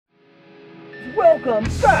Welcome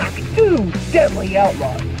back to Deadly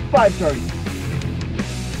Outlaws. 5:30.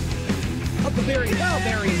 Huckleberry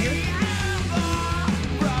Cowberry here.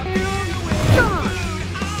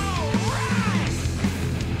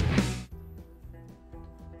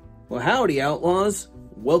 Well, howdy, Outlaws.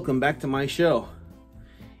 Welcome back to my show.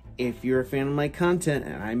 If you're a fan of my content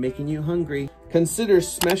and I'm making you hungry, consider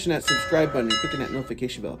smashing that subscribe button and clicking that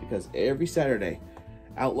notification bell, because every Saturday,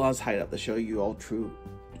 Outlaws Hideout, the show you all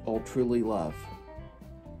truly love.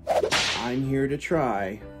 I'm here to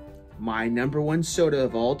try my #1 soda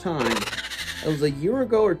of all time. It was a year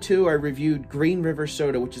ago or two I reviewed Green River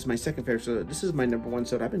Soda, which is my second favorite soda. This is my #1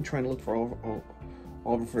 soda. I've been trying to look for all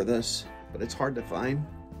over for this, but it's hard to find.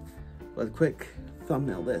 But quick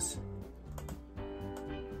thumbnail this.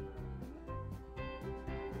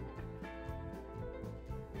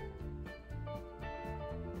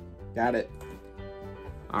 Got it.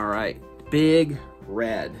 All right, Big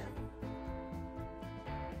Red.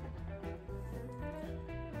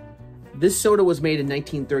 This soda was made in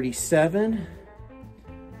 1937.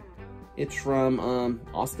 It's from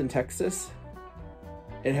Austin, Texas.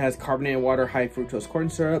 It has carbonated water, high fructose corn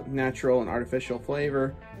syrup, natural and artificial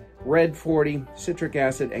flavor, red 40, citric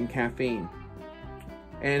acid, and caffeine.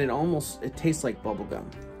 And it tastes like bubblegum.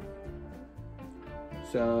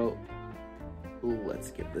 So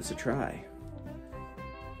let's give this a try.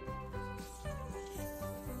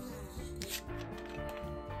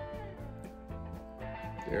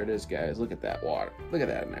 There it is, guys. Look at that water. Look at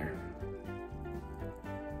that in there.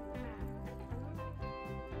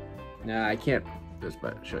 Nah, I can't this,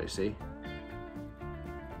 but show you, see?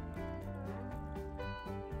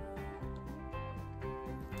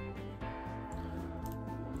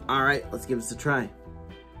 All right, let's give this a try.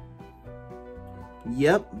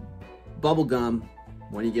 Yep, bubblegum.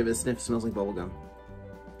 When you give it a sniff, it smells like bubblegum.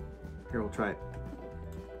 Here, we'll try it.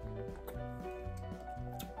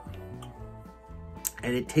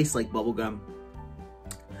 And it tastes like bubblegum.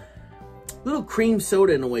 Little cream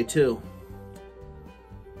soda in a way, too.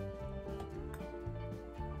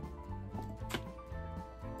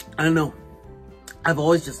 I don't know. I've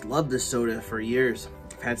always just loved this soda for years.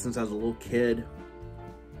 I've had it since I was a little kid.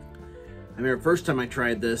 I remember the first time I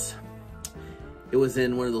tried this, it was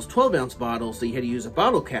in one of those 12-ounce bottles, so you had to use a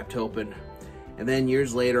bottle cap to open. And then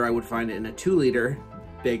years later, I would find it in a 2-liter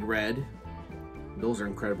Big Red. Those are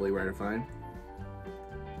incredibly rare to find.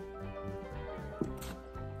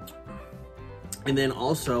 And then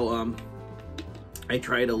also, I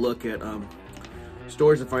tried to look at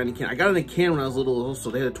stores to find a can. I got it in a can when I was little, so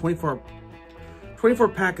they had a 24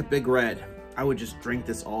 pack of Big Red. I would just drink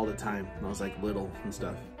this all the time when I was like little and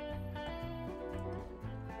stuff.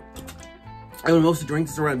 I would mostly drink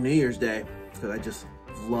this around New Year's Day because I just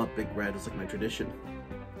love Big Red. It's like my tradition.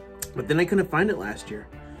 But then I couldn't find it last year.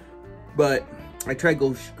 But I tried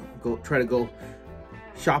to go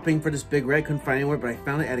shopping for this Big Red. Couldn't find it anywhere, but I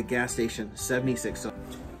found it at a gas station, 76.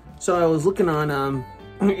 So I was looking on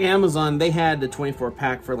Amazon. They had the 24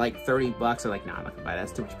 pack for like 30 bucks. I'm like, nah, I'm not gonna buy that.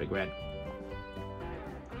 That's too much Big Red.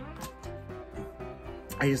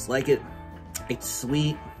 I just like it. It's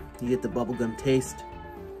sweet. You get the bubblegum taste.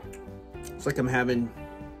 It's like I'm having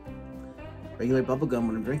regular bubblegum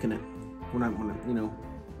when I'm drinking it. When I'm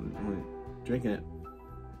drinking it.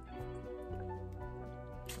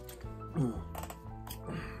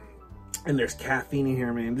 And there's caffeine in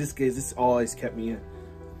here, man. This always kept me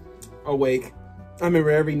awake. I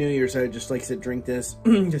remember every New Year's I just, like I said, drink this,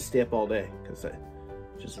 just stay up all day because I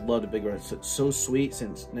just love the Big Red. It's so sweet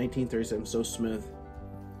since 1937, so smooth.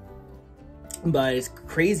 But it's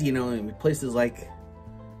crazy, you know, in places like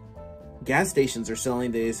gas stations are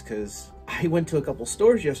selling these, because I went to a couple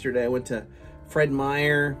stores yesterday. I went to Fred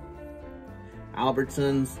Meyer,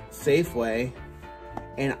 Albertsons, Safeway,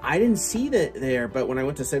 and I didn't see that there. But when I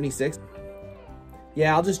went to 76,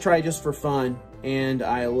 yeah, I'll just try just for fun. And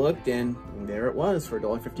I looked, and there it was for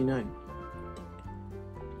 $1.59.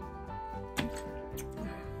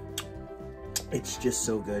 It's just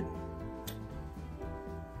so good.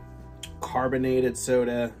 Carbonated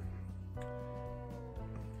soda.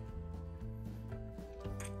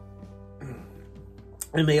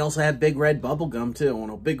 And they also have Big Red bubble gum too. Oh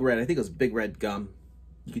no, Big Red, I think it was Big Red gum.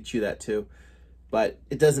 You could chew that too. But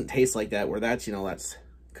it doesn't taste like that, where that's, you know, that's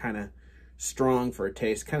kind of strong for a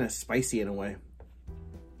taste, kind of spicy in a way.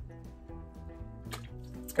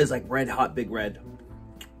 It's like red hot Big Red.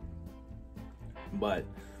 But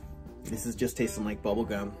this is just tasting like bubble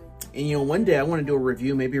gum. And you know, one day I want to do a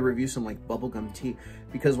review, maybe review some like bubblegum tea,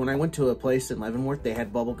 because when I went to a place in Leavenworth, they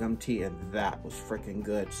had bubblegum tea, and that was freaking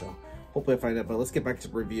good. So hopefully I find it. But let's get back to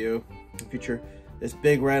the review in the future. This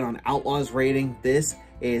Big Red on Outlaws rating. This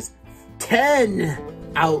is 10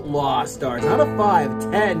 Outlaw stars. Out of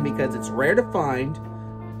 5, 10, because it's rare to find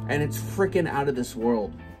and it's freaking out of this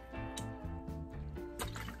world.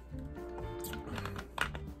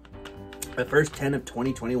 The first 10 of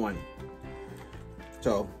 2021.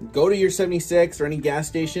 So go to your 76 or any gas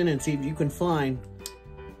station and see if you can find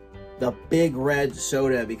the big red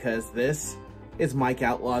soda, because this is Mike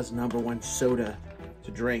Outlaw's #1 soda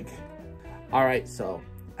to drink. All right, so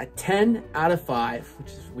a 10 out of 5,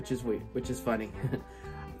 which is funny.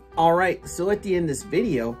 All right, so at the end of this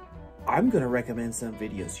video, I'm gonna recommend some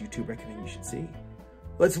videos YouTube recommend you should see.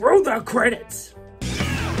 Let's roll the credits.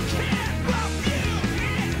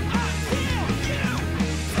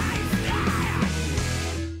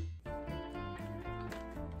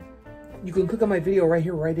 You can click on my video right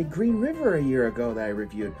here where I did Green River a year ago that I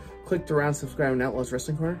reviewed. Click around, subscribe on Outlaws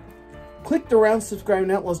Wrestling Corner. Click around, subscribe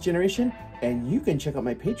on Outlaws Generation. And you can check out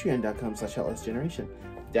my patreon.com/Outlaws Generation.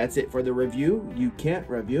 That's it for the review. You can't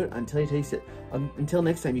review it until you taste it. Until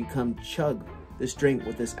next time, you come chug this drink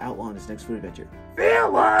with this outlaw on his next food adventure.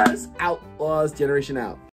 Fearless! Outlaws Generation out.